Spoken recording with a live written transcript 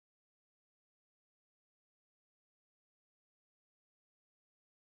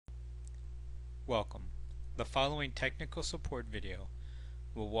Welcome. The following technical support video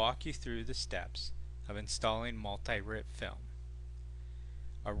will walk you through the steps of installing MultiRIP film,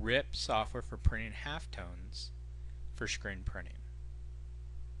 a RIP software for printing halftones for screen printing.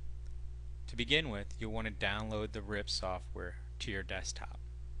 To begin with, you'll want to download the RIP software to your desktop.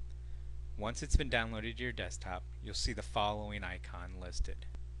 Once it's been downloaded to your desktop, you'll see the following icon listed.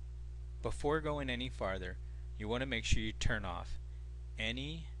 Before going any farther, you want to make sure you turn off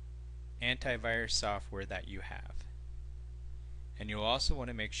any antivirus software that you have. And you'll also want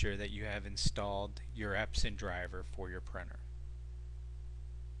to make sure that you have installed your Epson driver for your printer.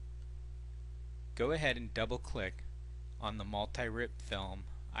 Go ahead and double click on the MultiRIP film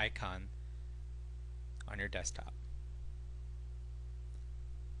icon on your desktop.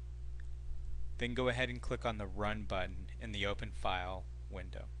 Then go ahead and click on the Run button in the Open File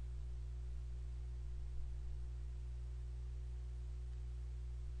window.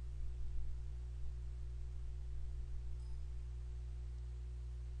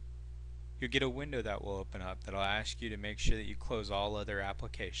 You'll get a window that will open up that will ask you to make sure that you close all other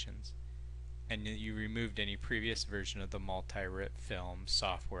applications and that you removed any previous version of the MultiRIP film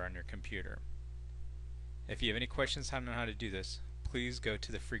software on your computer. If you have any questions on how to do this, please go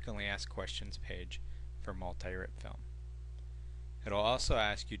to the Frequently Asked Questions page for MultiRIP film. It will also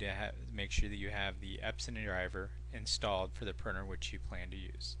ask you to make sure that you have the Epson driver installed for the printer which you plan to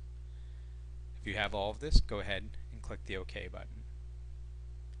use. If you have all of this, go ahead and click the OK button.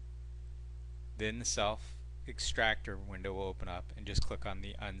 Then the self-extractor window will open up and just click on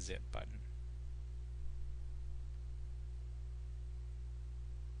the Unzip button.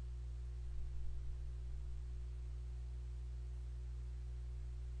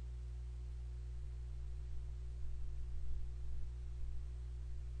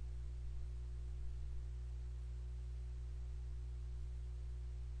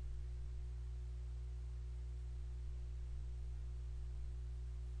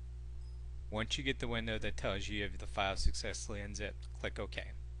 Once you get the window that tells you have the file successfully unzipped, click OK.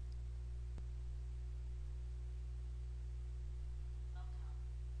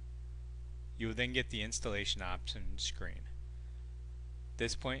 You will then get the installation option screen. At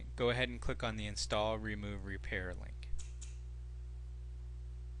this point, go ahead and click on the Install, Remove, Repair link.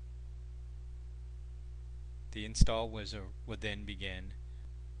 The install wizard will then begin.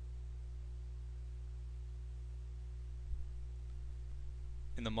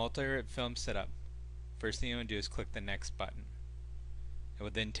 In the MultiRIP film setup, first thing you want to do is click the Next button. It will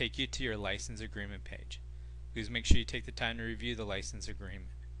then take you to your license agreement page. Please make sure you take the time to review the license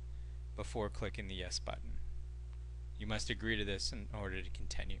agreement before clicking the Yes button. You must agree to this in order to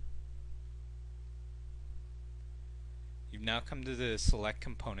continue. You've now come to the Select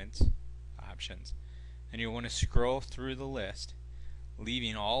Components options, and you'll want to scroll through the list,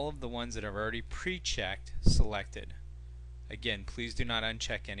 leaving all of the ones that are already pre-checked selected. Again, please do not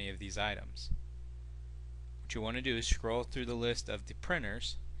uncheck any of these items. What you want to do is scroll through the list of the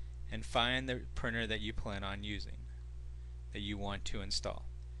printers and find the printer that you plan on using, that you want to install.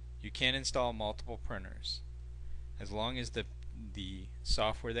 You can install multiple printers as long as the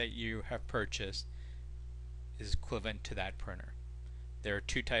software that you have purchased is equivalent to that printer. There are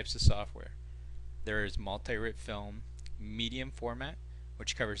two types of software. There is MultiRIP film medium format,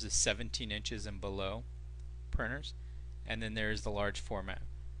 which covers the 17 inches and below printers. And then there is the large format,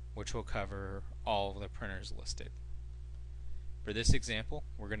 which will cover all of the printers listed. For this example,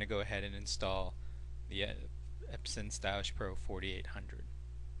 we're going to go ahead and install the Epson Stylish Pro 4800.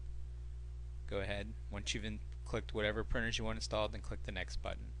 Go ahead, once you've clicked whatever printers you want installed, then click the Next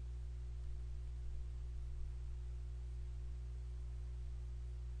button.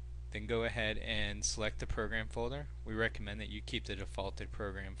 Then go ahead and select the program folder. We recommend that you keep the defaulted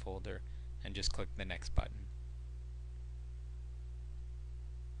program folder and just click the Next button.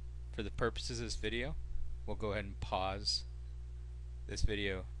 For the purposes of this video, we'll go ahead and pause this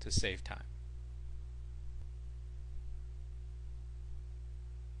video to save time.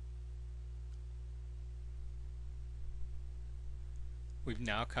 We've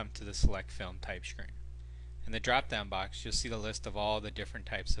now come to the Select Film Type screen. In the drop-down box, you'll see the list of all the different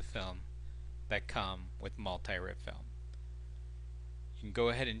types of film that come with MultiRIP film. You can go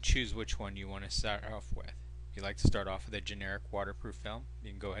ahead and choose which one you want to start off with. If you'd like to start off with a generic waterproof film, you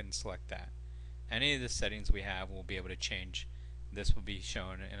can go ahead and select that. Any of the settings we have we'll be able to change. This will be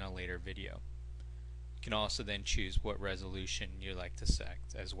shown in a later video. You can also then choose what resolution you'd like to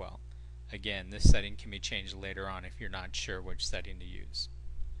select as well. Again, this setting can be changed later on if you're not sure which setting to use.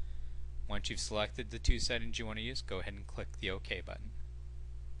 Once you've selected the two settings you want to use, go ahead and click the OK button.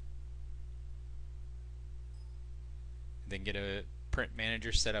 Then get a Print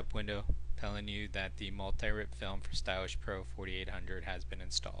Manager setup window telling you that the MultiRIP film for Stylish Pro 4800 has been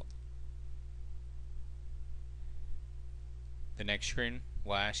installed. The next screen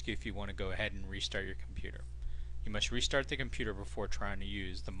will ask you if you want to go ahead and restart your computer. You must restart the computer before trying to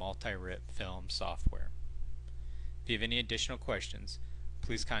use the MultiRIP film software. If you have any additional questions,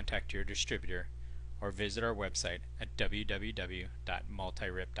 please contact your distributor or visit our website at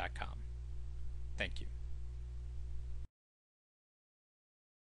www.multirip.com. Thank you.